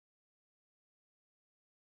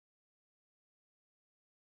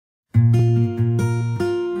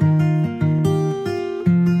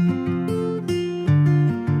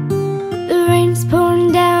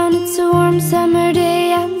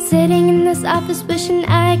office wishing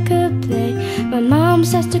I could play. My mom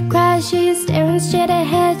starts to cry, she's staring straight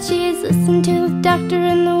ahead. She's listening to the doctor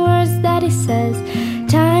and the words that he says.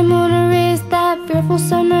 Time won't erase that fearful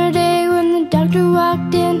summer day when the doctor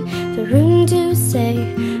walked in the room to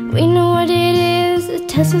say, we know what it is, the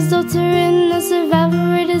test results are in, the survival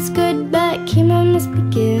rate is good, but chemo must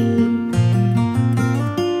begin.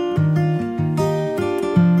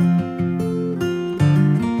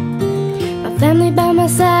 My family by my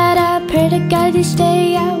side, I pray to God each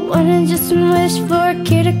day. I wanted just one wish for a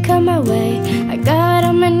cure to come my way. I got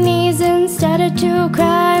on my knees and started to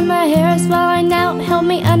cry. My hair is falling out, help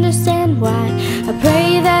me understand why. I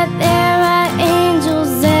pray that there are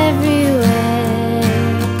angels everywhere.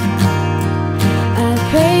 I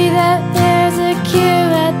pray that there's a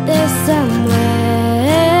cure out there somewhere.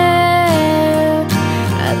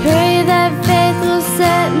 I pray that faith will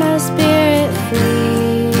set my spirit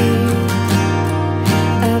free.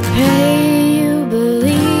 I pray you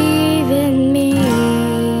believe in me.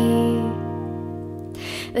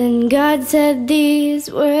 Then God said these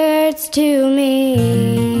words to me.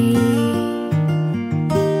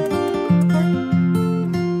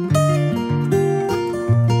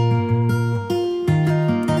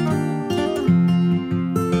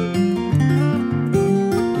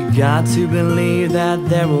 Got to believe that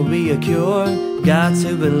there will be a cure. Got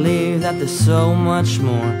to believe that there's so much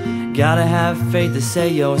more. Gotta have faith to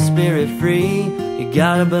set your spirit free. You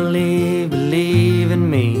gotta believe, believe in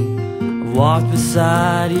me. I've walked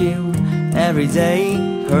beside you every day,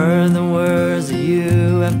 heard the words that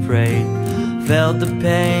you have prayed, felt the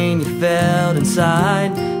pain you felt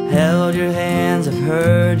inside, held your hands, I've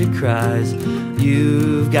heard your cries.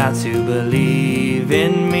 You've got to believe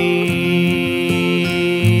in me.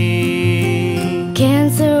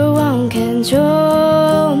 Cancer won't control